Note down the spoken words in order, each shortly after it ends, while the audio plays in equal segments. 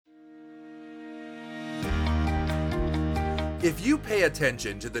If you pay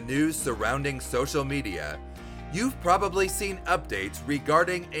attention to the news surrounding social media, you've probably seen updates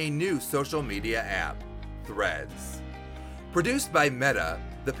regarding a new social media app, Threads. Produced by Meta,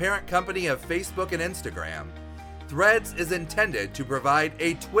 the parent company of Facebook and Instagram, Threads is intended to provide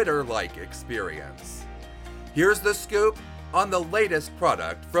a Twitter-like experience. Here's the scoop on the latest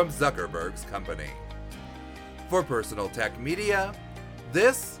product from Zuckerberg's company. For Personal Tech Media,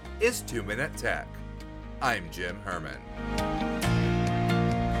 this is 2 Minute Tech. I'm Jim Herman.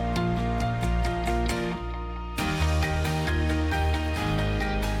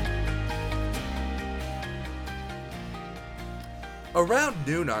 Around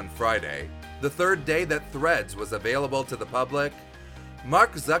noon on Friday, the third day that Threads was available to the public,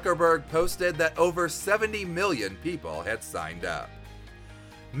 Mark Zuckerberg posted that over 70 million people had signed up.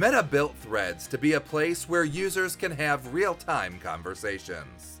 Meta built Threads to be a place where users can have real-time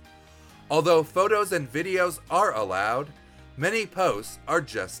conversations. Although photos and videos are allowed, many posts are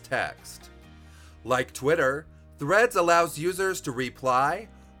just text. Like Twitter, Threads allows users to reply,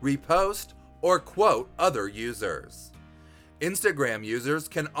 repost, or quote other users. Instagram users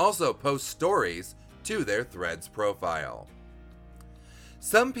can also post stories to their Threads profile.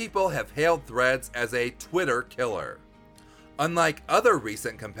 Some people have hailed Threads as a Twitter killer. Unlike other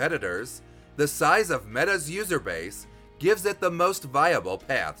recent competitors, the size of Meta's user base gives it the most viable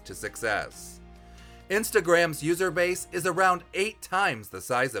path to success. Instagram's user base is around 8 times the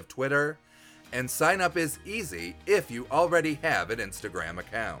size of Twitter, and sign up is easy if you already have an Instagram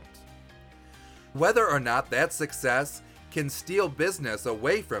account. Whether or not that success can steal business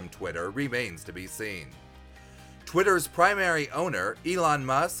away from Twitter remains to be seen. Twitter's primary owner, Elon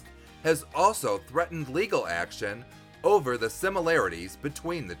Musk, has also threatened legal action over the similarities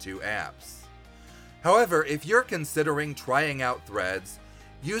between the two apps. However, if you're considering trying out Threads,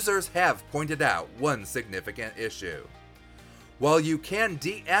 users have pointed out one significant issue. While you can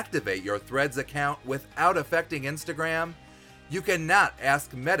deactivate your Threads account without affecting Instagram, you cannot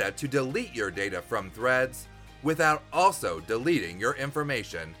ask Meta to delete your data from Threads without also deleting your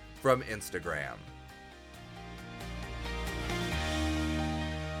information from Instagram.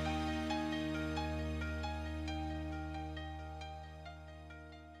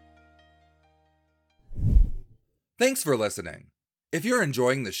 Thanks for listening. If you're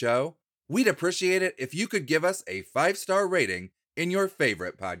enjoying the show, we'd appreciate it if you could give us a 5-star rating in your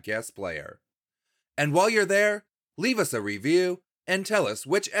favorite podcast player. And while you're there, leave us a review and tell us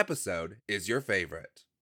which episode is your favorite.